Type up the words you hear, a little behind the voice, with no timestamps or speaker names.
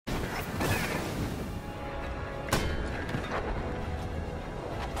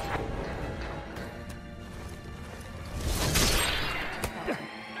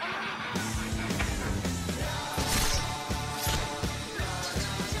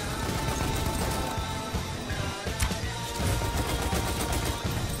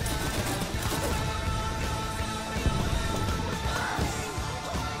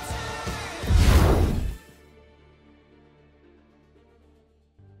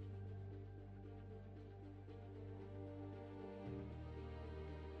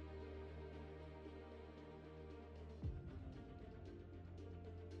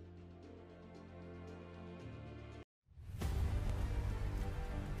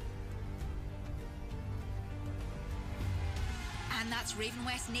And that's Raven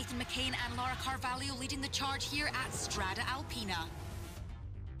West, Nathan McCain and Laura Carvalho leading the charge here at Strada Alpina.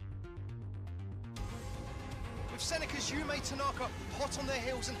 With Seneca's Yume Tanaka hot on their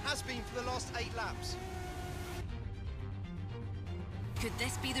heels and has been for the last 8 laps. Could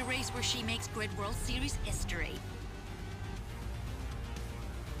this be the race where she makes Grid World Series history?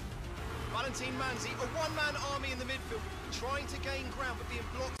 Valentine Manzi, a one-man army in the midfield, trying to gain ground but being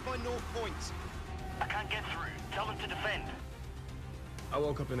blocked by North Point. I can't get through. Tell them to defend. I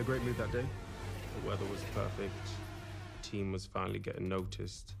woke up in a great mood that day. The weather was perfect. The team was finally getting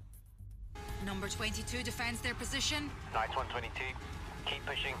noticed. Number 22 defends their position. Nice one, 22. Keep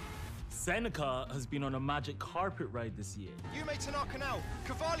pushing. Seneca has been on a magic carpet ride this year. Yume Tanaka now,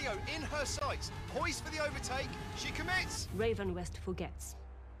 Carvalho in her sights, poised for the overtake, she commits! Raven West forgets.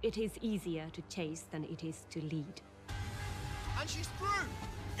 It is easier to chase than it is to lead. And she's through!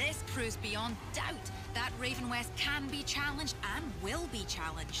 This proves beyond doubt that Raven West can be challenged and will be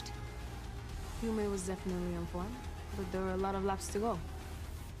challenged. Yume was definitely on form, but there were a lot of laps to go.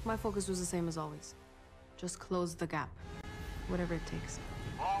 My focus was the same as always. Just close the gap, whatever it takes.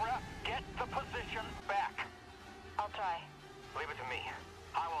 Laura, get the position back. I'll try. Leave it to me.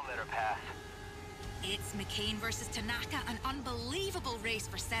 I won't let her pass. It's McCain versus Tanaka, an unbelievable race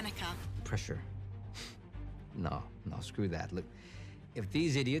for Seneca. Pressure. No, screw that. Look, if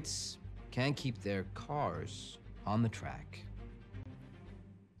these idiots can't keep their cars on the track,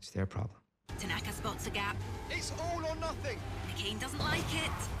 it's their problem. Tanaka spots a gap. It's all or nothing! McCain doesn't like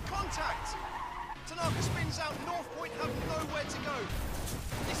it. Contact! Tanaka spins out, North Point have nowhere to go.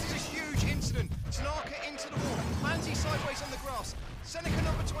 This is a huge incident. Tanaka into the wall, Manzi sideways on the grass. Seneca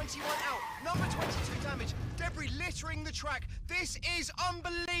number 21 out, number 22 damaged. Debris littering the track. This is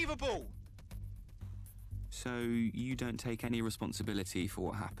unbelievable! So you don't take any responsibility for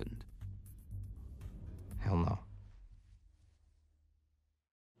what happened? Hell no.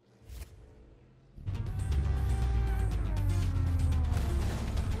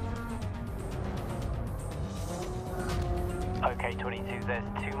 Okay, 22, there's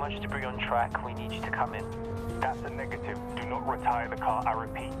too much debris on track. We need you to come in. That's a negative. Do not retire the car. I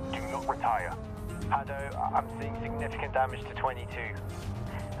repeat, do not retire. Hado, I'm seeing significant damage to 22.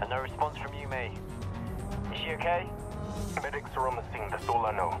 And no response from you, May. Is she okay? Medics are on the scene, that's all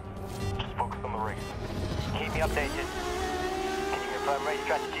I know. Just focus on the race. Keep me updated. Can you confirm race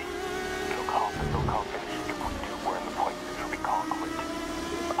strategy? Still can't finish. If we do, we're in the points, so we can't quit.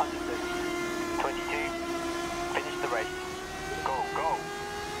 Understood. 22, finish the race. Go, go!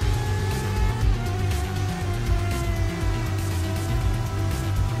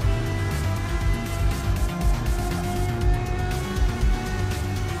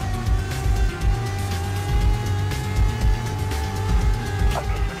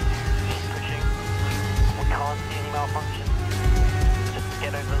 Malfunction. Just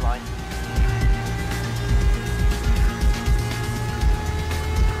get over the line.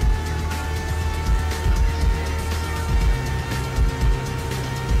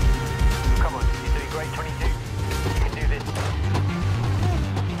 Come on, you're doing great, 22. You can do this.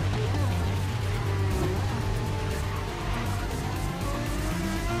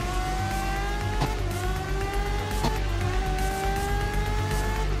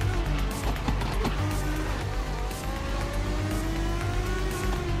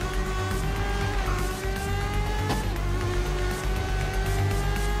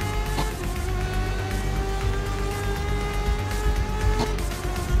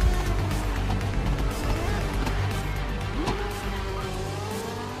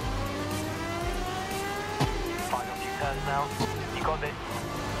 Now, you got this.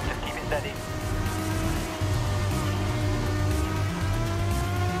 Just keep it steady.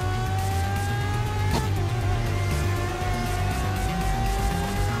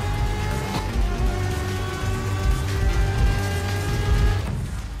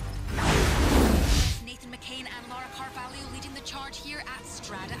 Nathan McCain and Laura Carvalho leading the charge here at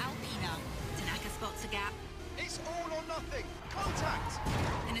Strada Alpina. Tanaka spots a gap. It's all or nothing. Contact!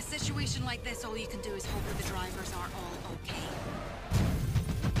 In a situation like this, all you can do is hope that the drivers are all okay.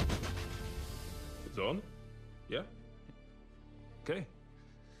 It's on? Yeah? Okay.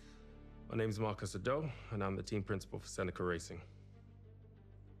 My name's Marcus Ado, and I'm the team principal for Seneca Racing.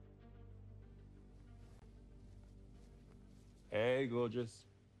 Hey, gorgeous.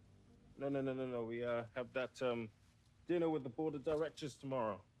 No. We have that dinner with the board of directors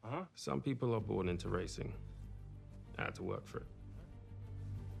tomorrow. Some people are born into racing. I had to work for it.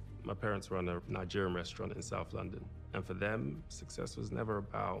 My parents run a Nigerian restaurant in South London, and for them, success was never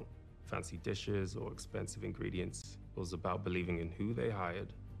about fancy dishes or expensive ingredients. It was about believing in who they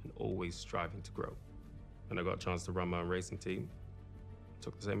hired and always striving to grow. When I got a chance to run my own racing team,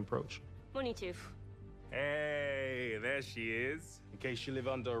 took the same approach. Money too. Hey, there she is. In case you live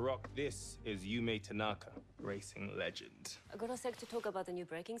under a rock, this is Yume Tanaka, racing legend. I got a sec to talk about the new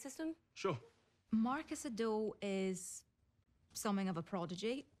braking system. Sure. Marcus Ado is something of a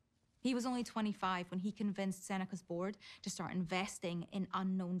prodigy. He was only 25 when he convinced Seneca's board to start investing in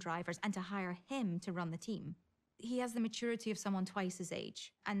unknown drivers and to hire him to run the team. He has the maturity of someone twice his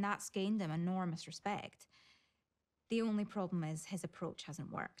age, and that's gained him enormous respect. The only problem is his approach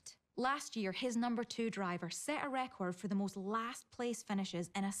hasn't worked. Last year, his number 2 driver set a record for the most last-place finishes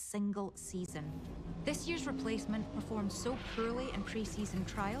in a single season. This year's replacement performed so poorly in pre-season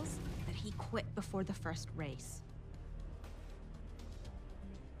trials that he quit before the first race.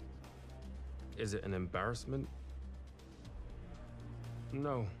 Is it an embarrassment?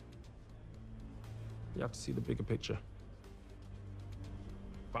 No. You have to see the bigger picture.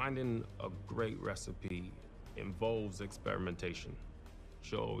 Finding a great recipe involves experimentation.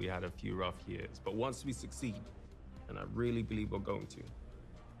 Sure, we had a few rough years, but once we succeed, and I really believe we're going to,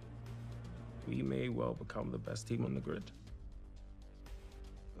 we may well become the best team on the grid.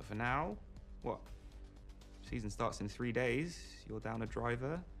 But for now, what? Season starts in 3 days. You're down a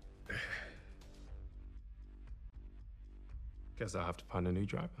driver. Guess I'll have to find a new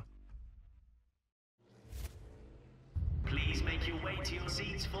driver. Please make your way to your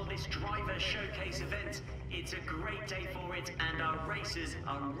seats for this driver showcase event. It's a great day for it, and our racers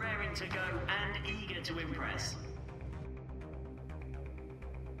are raring to go and eager to impress.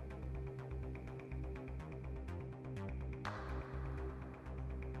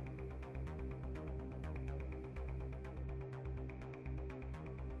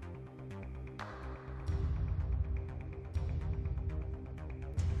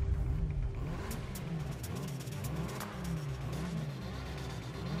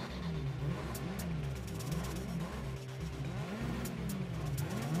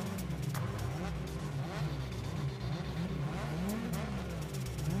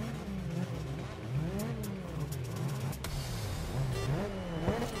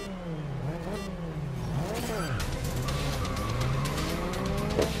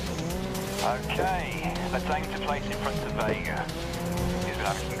 Okay, let's aim to place in front of Vega. He's been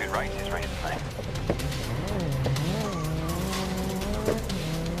having some good races recently.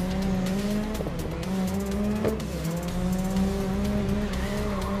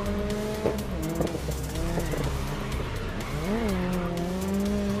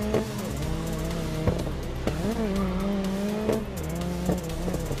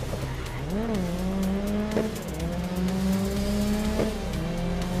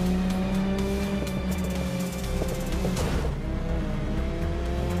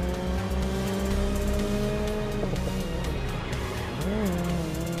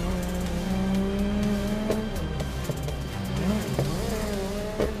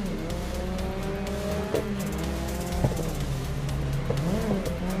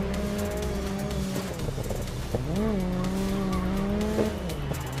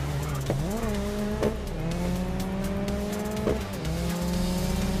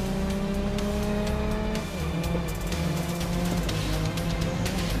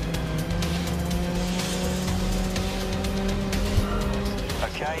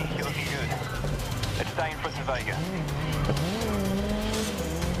 Okay, you're looking good. Let's stay in front of Vega.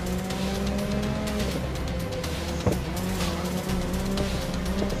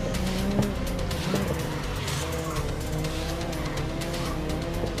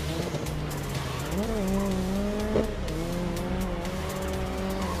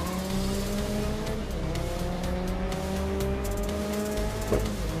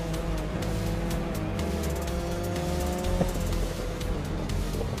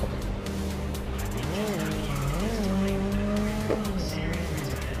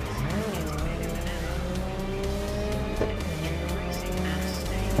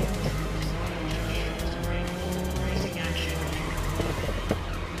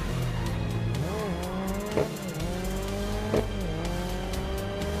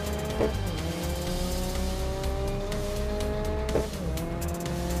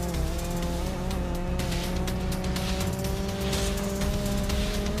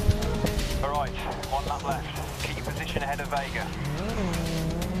 Alright, 1 lap left. Keep your position ahead of Vega.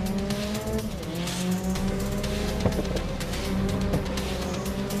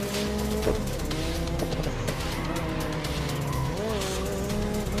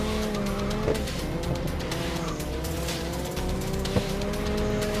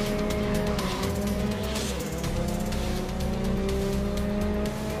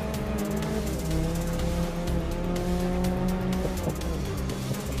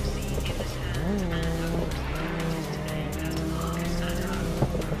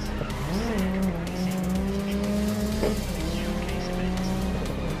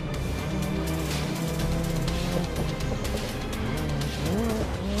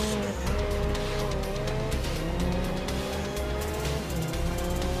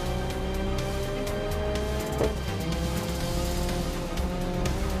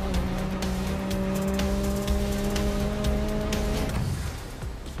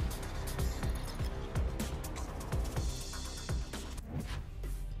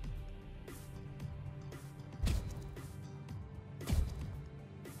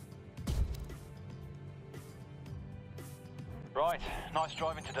 Right, nice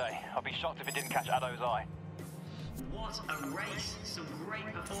driving today. I'd be shocked if it didn't catch Addo's eye. What a race! Some great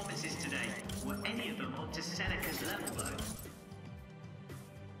performances today. Were any of them up to Seneca's level though?